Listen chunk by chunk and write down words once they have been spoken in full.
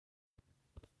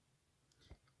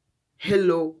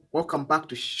Hello, welcome back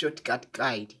to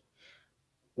ShortcutGuide,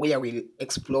 where we'll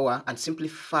explore and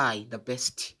simplify the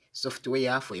best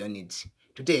software for your needs.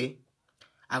 Today,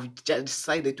 I've just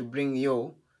decided to bring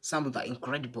you some of the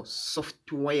incredible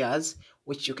softwares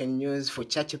which you can use for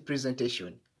church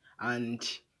presentation. And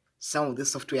some of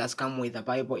these softwares come with a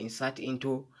Bible insert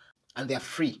into, and they are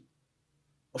free.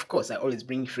 Of course, I always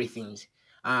bring free things.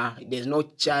 There's no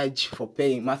charge for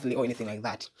paying monthly or anything like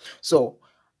that. So,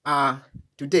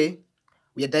 today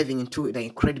we are diving into the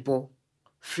incredible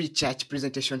free church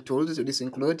presentation tools. So this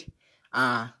include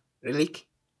Relic,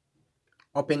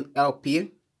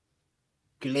 OpenLP,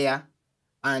 Quelea,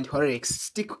 and Holyrics.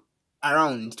 Stick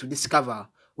around to discover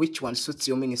which one suits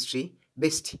your ministry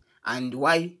best and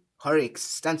why Holyrics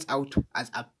stands out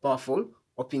as a powerful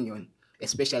opinion,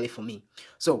 especially for me.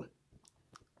 So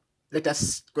let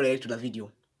us go right to the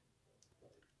video.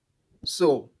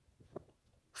 So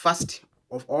first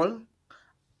of all,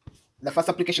 the first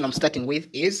application I'm starting with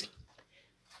is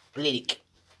Lyric.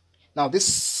 Now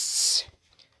this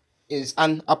is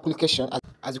an application,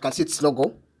 as you can see its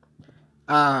logo.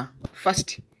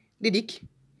 First, Lyric,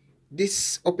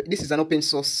 this is an open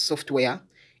source software,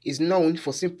 is known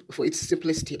for its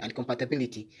simplicity and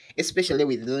compatibility, especially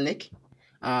with Linux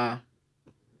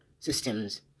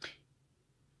systems.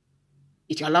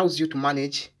 It allows you to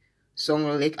manage song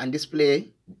lyric and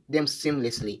display them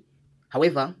seamlessly.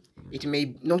 However, it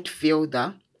may not feel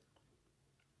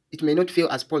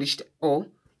as polished or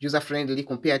user-friendly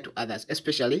compared to others,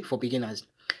 especially for beginners.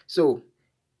 So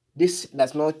this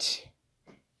does not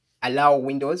allow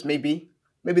Windows. Maybe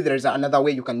there is another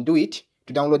way you can do it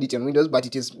to download it on Windows, but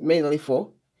it is mainly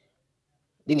for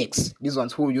Linux. These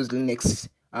ones who use Linux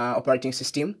operating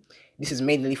system, this is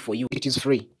mainly for you. It is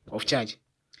free of charge.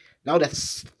 Now the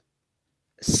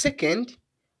second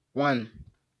one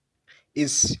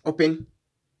is OpenLP,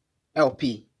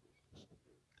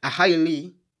 a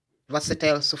highly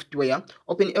versatile software.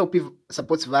 OpenLP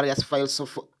supports various file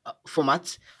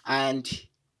formats and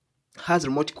has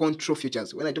remote control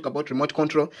features. When I talk about remote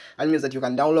control, that means that you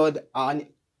can download an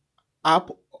app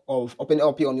of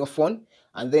OpenLP on your phone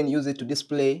and then use it to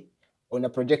display on a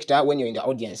projector when you're in the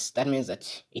audience. That means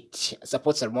that it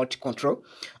supports a remote control,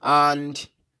 and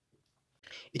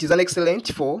it is an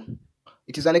excellent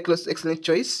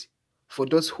choice for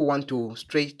those who want to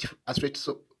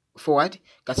straightforward,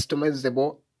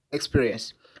 customizable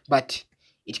experience, but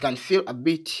it can feel a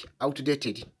bit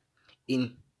outdated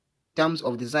in terms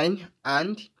of design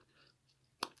and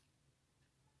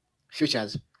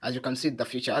features. As you can see, the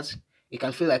features, it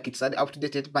can feel like it's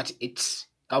outdated, but it's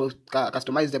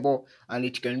customizable and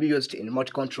it can be used in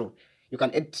remote control. You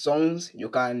can edit songs, you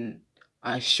can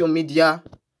show media.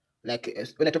 Like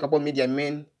when I talk about media, I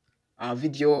mean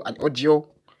video and audio.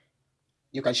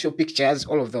 You can show pictures,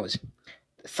 all of those.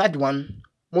 Third one,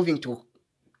 moving to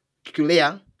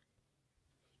Quelea,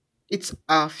 it's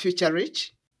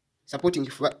feature-rich, supporting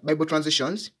Bible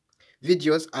transitions,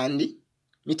 videos, and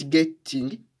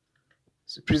mitigating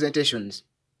presentations.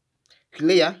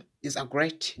 Quelea is a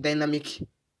great dynamic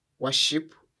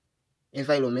worship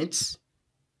environment,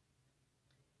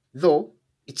 though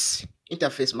its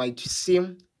interface might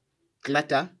seem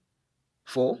clutter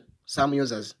for some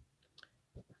users.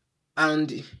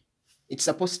 And it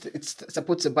supports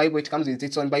the Bible. It comes with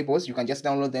its own Bibles. You can just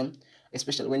download them,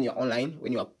 especially when you're online,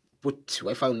 when you put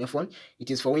Wi-Fi on your phone.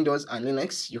 It is for Windows and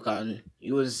Linux. You can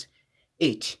use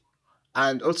it.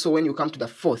 And also when you come to the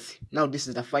fourth, now this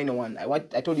is the final one.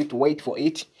 I told you to wait for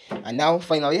it, and now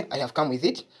finally I have come with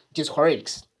it. It is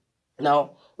Holyrics.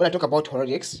 Now when I talk about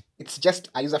Holyrics, it's just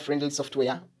a user-friendly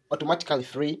software, automatically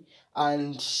free,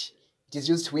 and it is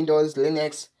used Windows,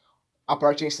 Linux,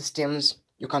 operating systems.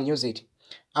 You can use it.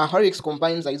 Holyrics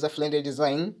combines a user-friendly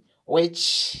design,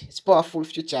 which is powerful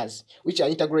features, which are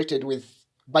integrated with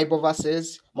Bible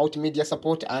verses, multimedia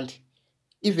support, and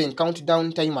even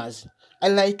countdown timers.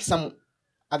 Unlike some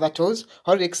other tools,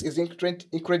 Holyrics is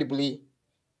incredibly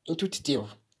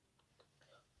intuitive,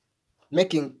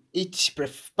 making it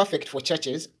perfect for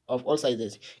churches of all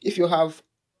sizes. If you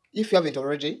haven't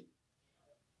already,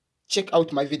 check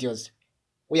out my videos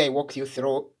where I walk you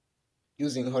through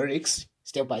using Holyrics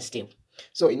step by step.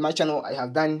 So in my channel, I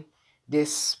have done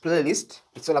this playlist.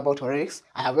 It's all about Holyrics.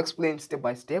 I have explained step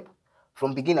by step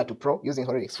from beginner to pro using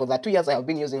Holyrics. For the 2 years I have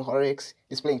been using Holyrics,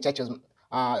 displaying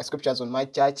scriptures on my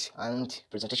church and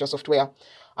presentation software.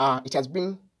 It has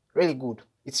been really good.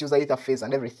 Its user interface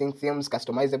and everything, themes,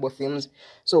 customizable themes.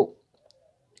 So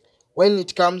when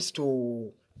it comes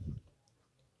to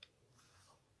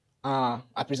a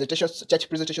church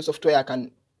presentation software I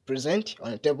can present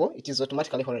on a table, it is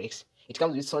automatically Holyrics. It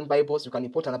comes with its own Bibles. You can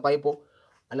import on a Bible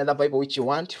another Bible which you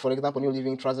want. For example, New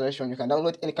Living Translation, you can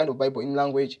download any kind of Bible in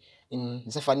language in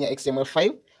Zephaniah XML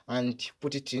file and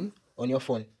put it in on your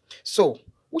phone. So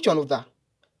which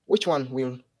one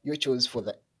will you choose for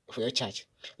your church?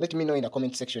 Let me know in the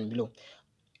comment section below.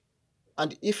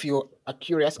 And if you are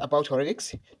curious about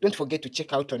Holyrics, don't forget to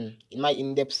check out on my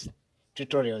in-depth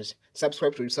tutorials.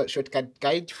 Subscribe to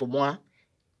ShortcutGuide for more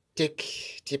tech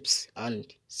tips and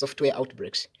software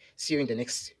outbreaks. See you in the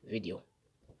next video.